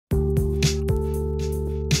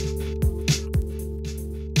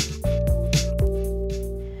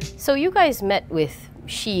So you guys met with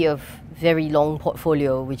She of very long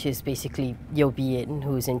portfolio, which is basically Yo Bien,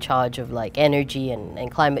 who's in charge of like energy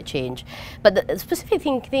and climate change. But the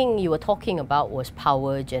specific thing you were talking about was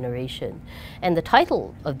power generation. And the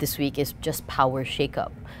title of this week is just Power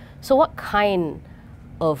Shakeup. So what kind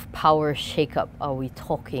of power shakeup are we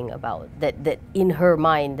talking about that in her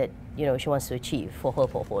mind that she wants to achieve for her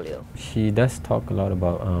portfolio? She does talk a lot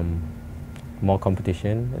about more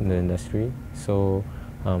competition in the industry. So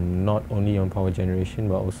not only on power generation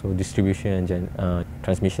but also distribution and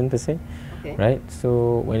transmission per se, okay. Right?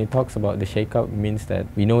 So when it talks about the shake-up, it means that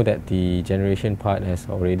we know that the generation part has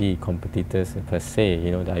already competitors per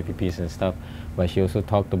se, the IPPs and stuff. But she also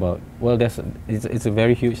talked about, well, it's a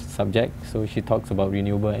very huge subject. So she talks about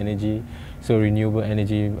renewable energy. So renewable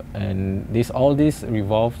energy, and all this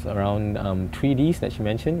revolves around 3 Ds that she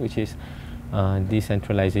mentioned, which is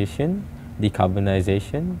decentralization,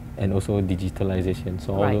 decarbonization, and also digitalization.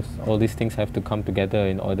 So all these things have to come together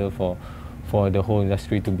in order for the whole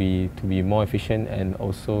industry to be more efficient and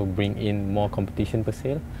also bring in more competition per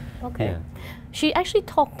se. Okay. Yeah. She actually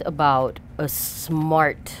talked about a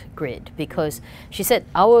smart grid, because she said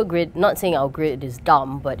our grid, not saying our grid is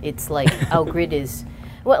dumb, but it's like our grid is,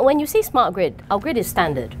 when you say smart grid, our grid is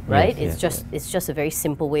standard, right? Yes, it's just a very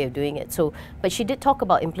simple way of doing it. So, but she did talk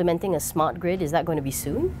about implementing a smart grid. Is that going to be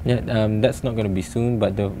soon? Yeah, that's not going to be soon.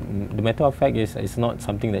 But the matter of fact is, it's not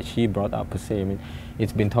something that she brought up per se. I mean,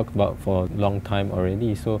 it's been talked about for a long time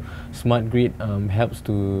already. So, smart grid helps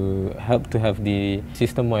to have the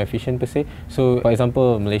system more efficient per se. So, for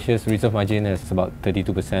example, Malaysia's reserve margin is about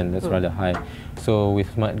 32%. That's rather high. So,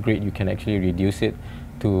 with smart grid, you can actually reduce it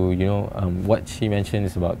to what she mentioned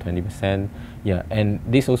is about 20%. Yeah, and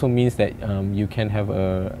this also means that you can have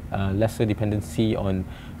a lesser dependency on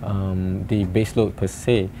the baseload per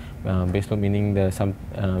se. Baseload meaning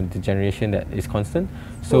the generation that is constant.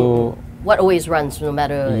 So what always runs no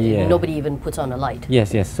matter, nobody even puts on a light.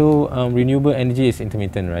 Yes. So renewable energy is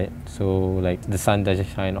intermittent, right? So like the sun doesn't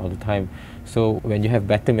shine all the time. So when you have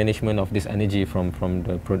better management of this energy from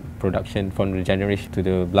the production, from the generation to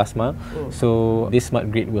the last mile, so this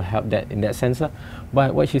smart grid will help that in that sense.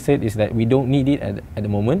 But what she said is that we don't need it at the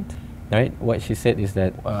moment. Right? What she said is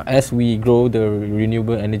that as we grow the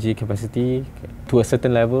renewable energy capacity to a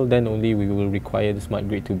certain level, then only we will require the smart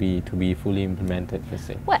grid to be fully implemented, per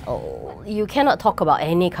se. Well, you cannot talk about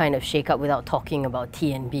any kind of shake-up without talking about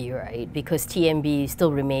TNB, right? Because TNB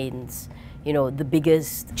still remains, the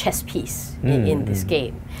biggest chess piece in this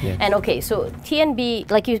game. Yes. And okay, so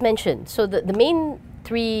TNB, like you mentioned, so the main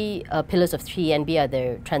 3 pillars of TNB are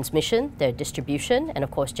their transmission, their distribution, and of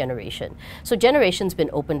course generation. So generation's been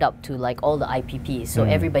opened up to like all the IPPs, so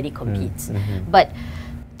everybody competes. But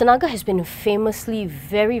Tenaga has been famously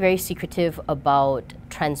very, very secretive about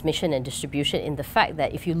transmission and distribution, in the fact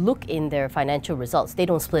that if you look in their financial results, they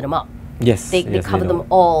don't split them up. Yes, they cover them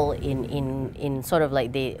all in sort of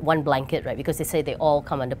like one blanket, right? Because they say they all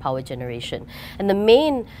come under power generation. And the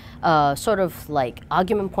main sort of like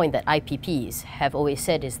argument point that IPPs have always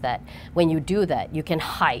said is that when you do that, you can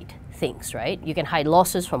hide things, right? You can hide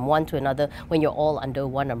losses from one to another when you're all under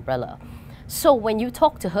one umbrella. So when you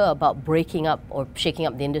talk to her about breaking up or shaking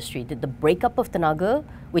up the industry, did the breakup of Tenaga,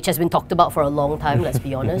 which has been talked about for a long time, let's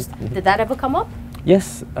be honest, did that ever come up?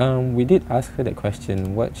 Yes, we did ask her that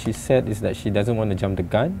question. What she said is that she doesn't want to jump the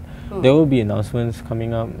gun. There will be announcements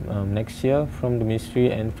coming up next year from the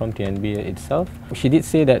ministry and from TNB itself. She did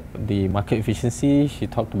say that the market efficiency, she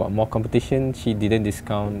talked about more competition, she didn't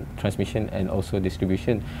discount transmission and also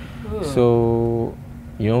distribution. So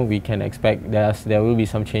we can expect there will be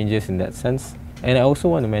some changes in that sense. And I also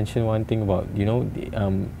want to mention one thing about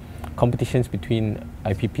the competitions between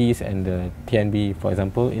IPPs and the TNB, for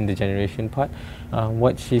example, in the generation part.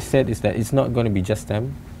 What she said is that it's not going to be just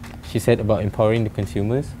them. She said about empowering the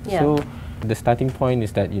consumers. Yeah. So the starting point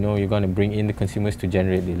is that you're going to bring in the consumers to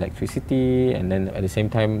generate the electricity, and then at the same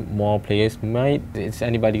time more players might, it's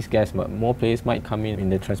anybody's guess, but more players might come in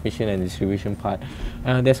the transmission and distribution part.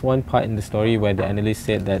 There's one part in the story where the analyst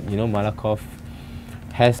said that Malakoff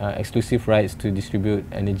has exclusive rights to distribute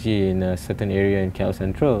energy in a certain area in KL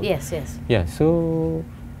Central. Yes. Yeah, so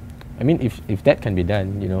I mean, if that can be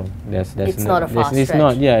done, there's it's not a fast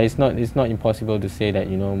stretch. It's not impossible to say that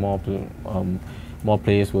more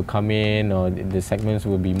players will come in, or the segments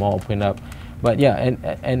will be more opened up. But yeah,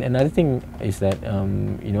 and another thing is that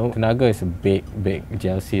Tenaga is a big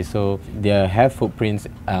GLC, so they have footprints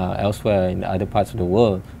elsewhere in other parts of the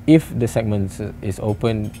world. If the segment is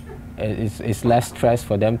open, it's less stress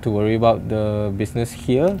for them to worry about the business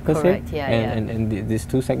here per se. Correct. Yeah. And these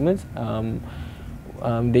 2 segments.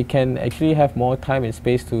 they can actually have more time and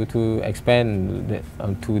space to expand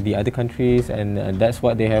to the other countries, and that's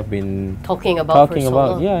what they have been talking about for so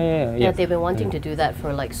long. Yeah, they've been wanting to do that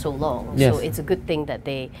for like so long. Yes. So it's a good thing that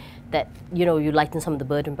you lighten some of the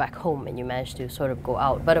burden back home and you manage to sort of go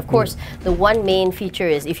out. But of course, the one main feature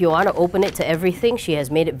is if you want to open it to everything, she has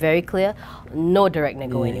made it very clear, no direct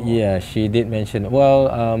nego anymore. Yeah, she did mention, well,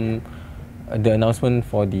 the announcement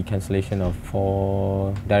for the cancellation of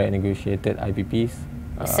 4 direct negotiated IPPs.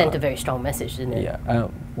 It sent a very strong message, didn't it? Yeah,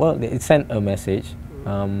 well, it sent a message.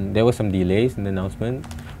 There were some delays in the announcement.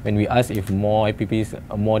 When we asked if more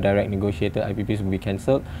IPPs, more direct negotiated IPPs would be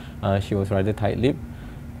cancelled, she was rather tight-lipped.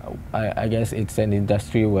 I guess it's an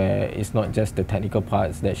industry where it's not just the technical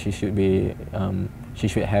parts that she should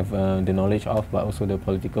have the knowledge of, but also the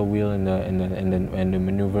political will and the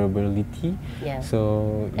maneuverability. Yeah.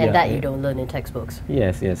 So and that you don't learn in textbooks.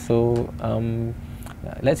 Yes. So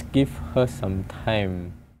let's give her some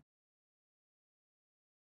time.